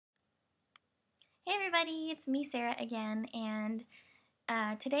everybody, it's me Sarah again, and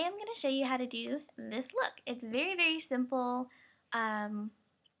today I'm going to show you how to do this look. It's very simple. I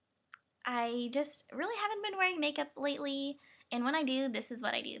just really haven't been wearing makeup lately, and when I do, this is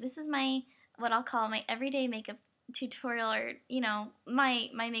what I do. This is what I'll call my everyday makeup tutorial, or my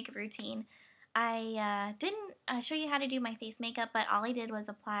makeup routine. I didn't show you how to do my face makeup, but all I did was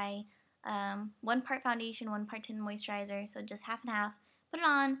apply 1 part foundation, 1 part tint moisturizer, so just half and half. Put it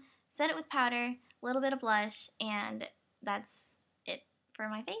on, set it with powder, a little bit of blush, and that's it for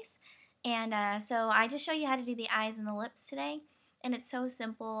my face. And so I just show you how to do the eyes and the lips today, and it's so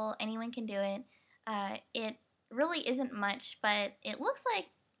simple. Anyone can do it. It really isn't much, but it looks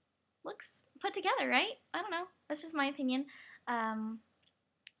put together, right? I don't know. That's just my opinion.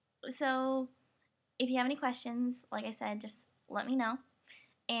 So if you have any questions, like I said, just let me know.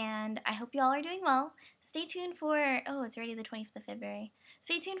 And I hope you all are doing well. Stay tuned for, oh, it's already the 20th of February.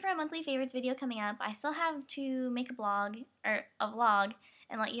 Stay tuned for a monthly favorites video coming up. I still have to make a vlog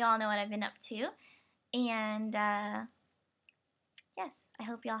and let you all know what I've been up to. And yes, I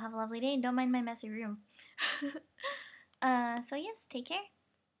hope y'all have a lovely day and don't mind my messy room. So yes, take care.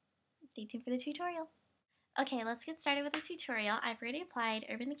 Stay tuned for the tutorial. Okay, let's get started with the tutorial. I've already applied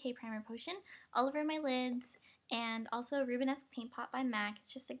Urban Decay Primer Potion all over my lids, and also Rubenesque Paint Pot by MAC.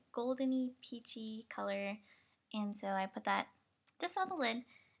 It's just a goldeny, peachy color, and so I put that just on the lid.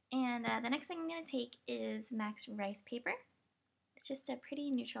 And the next thing I'm going to take is MAC's Rice Paper. It's just a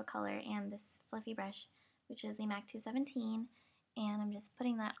pretty neutral color, and this fluffy brush, which is the MAC 217, and I'm just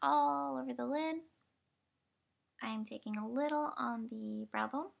putting that all over the lid. I'm taking a little on the brow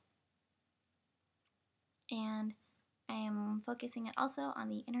bone, and I am focusing it also on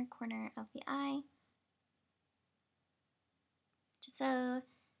the inner corner of the eye, just so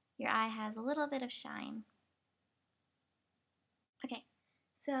your eye has a little bit of shine. Okay,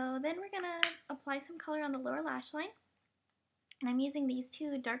 so then we're going to apply some color on the lower lash line, and I'm using these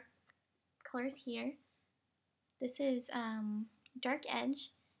two dark colors here. This is Dark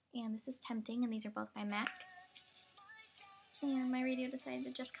Edge, and this is Tempting, and these are both by MAC. And my radio decided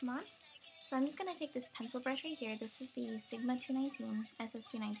to just come on. So I'm just going to take this pencil brush right here. This is the Sigma 219,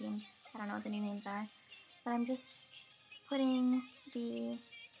 SS219. I don't know what the new names are. But I'm just putting I'm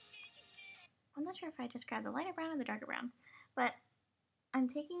not sure if I just grabbed the lighter brown or the darker brown. But I'm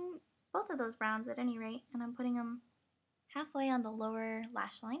taking both of those browns at any rate, and I'm putting them halfway on the lower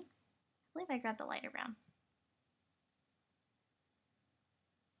lash line. I believe I grabbed the lighter brown.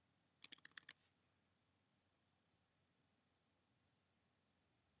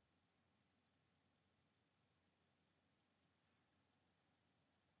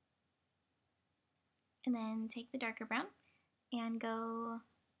 And then take the darker brown and go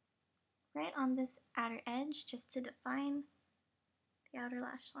right on this outer edge just to define the outer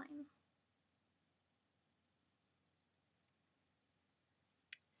lash line.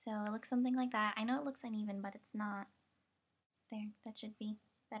 So it looks something like that. I know it looks uneven, but it's not. There, that should be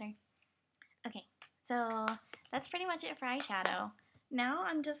better. Okay, so that's pretty much it for eyeshadow. Now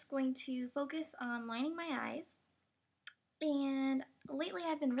I'm just going to focus on lining my eyes. And lately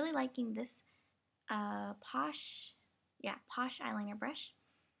I've been really liking this Posh eyeliner brush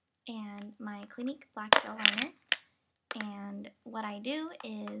and my Clinique black gel liner. And what I do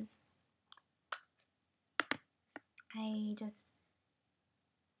is I just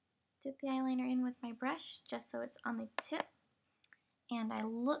dip the eyeliner in with my brush just so it's on the tip, and I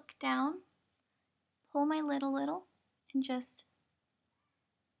look down, pull my lid a little, and just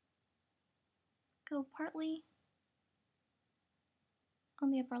go partly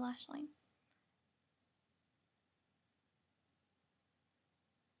on the upper lash line.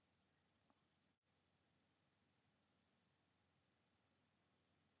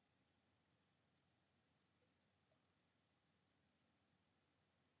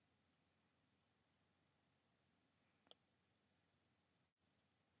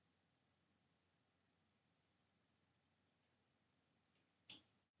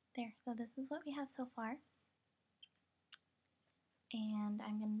 There, so this is what we have so far. And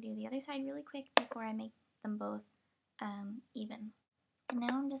I'm going to do the other side really quick before I make them both even. And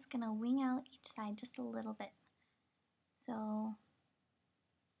now I'm just going to wing out each side just a little bit. So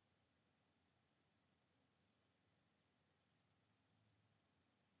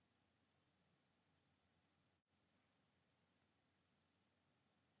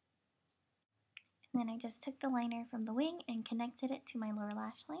and then I just took the liner from the wing and connected it to my lower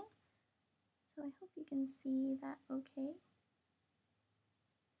lash line. So I hope you can see that okay.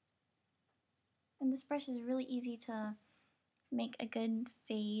 And this brush is really easy to make a good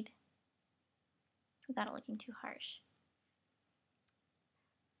fade without it looking too harsh.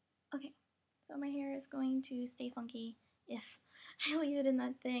 Okay, So my hair is going to stay funky if I leave it in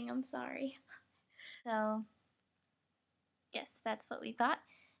that thing. I'm sorry. So yes, that's what we've got.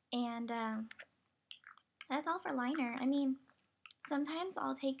 And that's all for liner. I mean, sometimes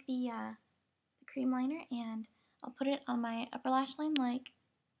I'll take the cream liner and I'll put it on my upper lash line like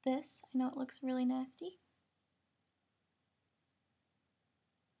this. I know it looks really nasty.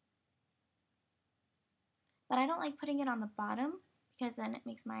 But I don't like putting it on the bottom because then it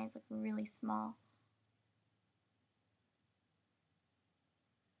makes my eyes look really small.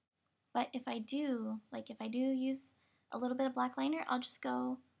 But if I do use a little bit of black liner, I'll just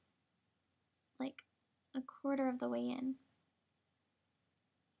go like a quarter of the way in.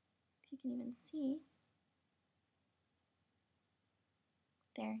 If you can even see.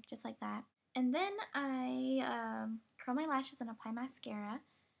 There, just like that. And then I curl my lashes and apply mascara.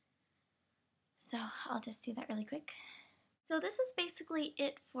 So I'll just do that really quick. So this is basically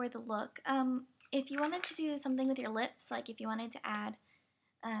it for the look. If you wanted to do something with your lips, like if you wanted to add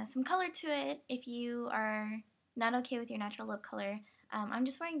some color to it, if you are not okay with your natural lip color, I'm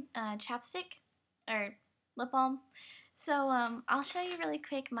just wearing chapstick or lip balm. So I'll show you really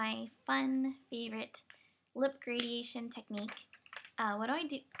quick my fun favorite lip gradation technique. What do I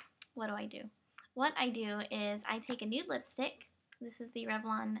do? What I do is I take a nude lipstick. This is the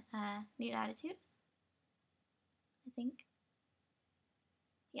Revlon Nude Attitude, I think.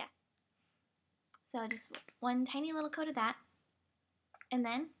 Yeah. So just one tiny little coat of that. And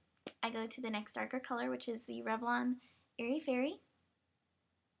then I go to the next darker color, which is the Revlon Airy Fairy.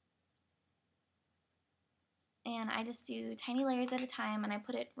 And I just do tiny layers at a time, and I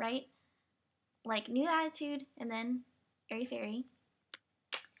put it right like Nude Attitude and then Airy Fairy.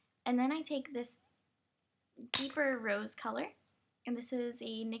 And then I take this deeper rose color, and this is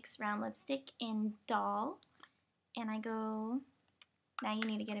a NYX round lipstick in Doll. And I go, now you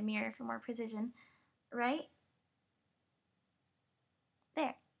need to get a mirror for more precision, right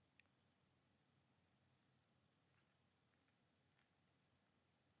there.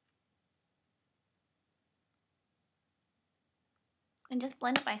 And just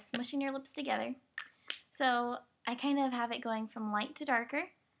blend it by smushing your lips together. So I kind of have it going from light to darker,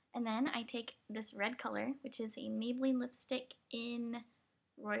 and then I take this red color, which is a Maybelline lipstick in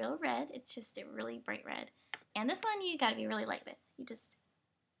Royal Red. It's just a really bright red. And this one you gotta be really light with. You just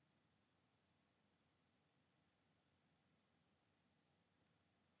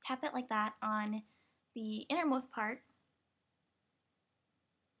tap it like that on the innermost part,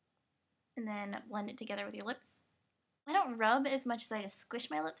 and then blend it together with your lips. I don't rub as much as I just squish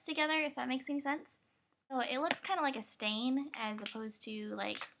my lips together, if that makes any sense. So it looks kind of like a stain as opposed to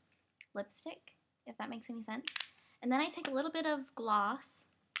like lipstick, if that makes any sense. And then I take a little bit of gloss,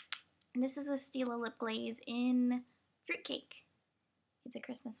 and this is a Stila lip glaze in Fruitcake. It's a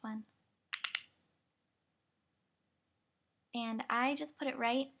Christmas one. And I just put it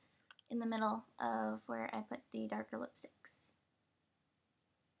right in the middle of where I put the darker lipsticks.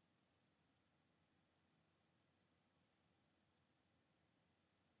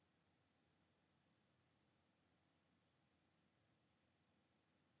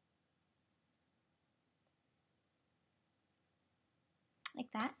 Like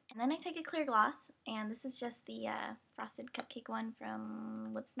that. And then I take a clear gloss, and this is just the frosted cupcake one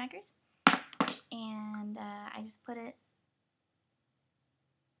from Lip Smackers. And I just put it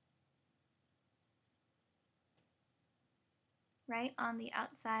right on the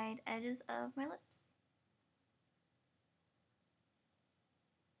outside edges of my lips.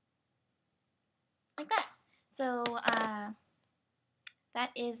 Like that. So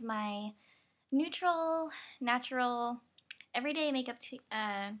that is my neutral, natural, everyday makeup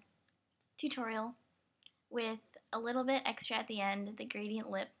tutorial with a little bit extra at the end, the gradient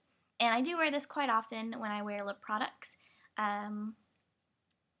lip. And I do wear this quite often when I wear lip products. So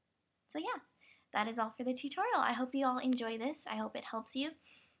yeah, that is all for the tutorial. I hope you all enjoy this. I hope it helps you.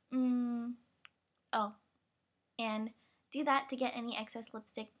 Oh, and do that to get any excess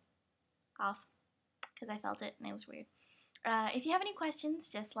lipstick off, because I felt it and it was weird. If you have any questions,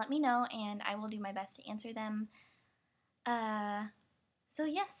 just let me know and I will do my best to answer them. So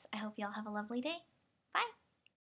yes, I hope you all have a lovely day.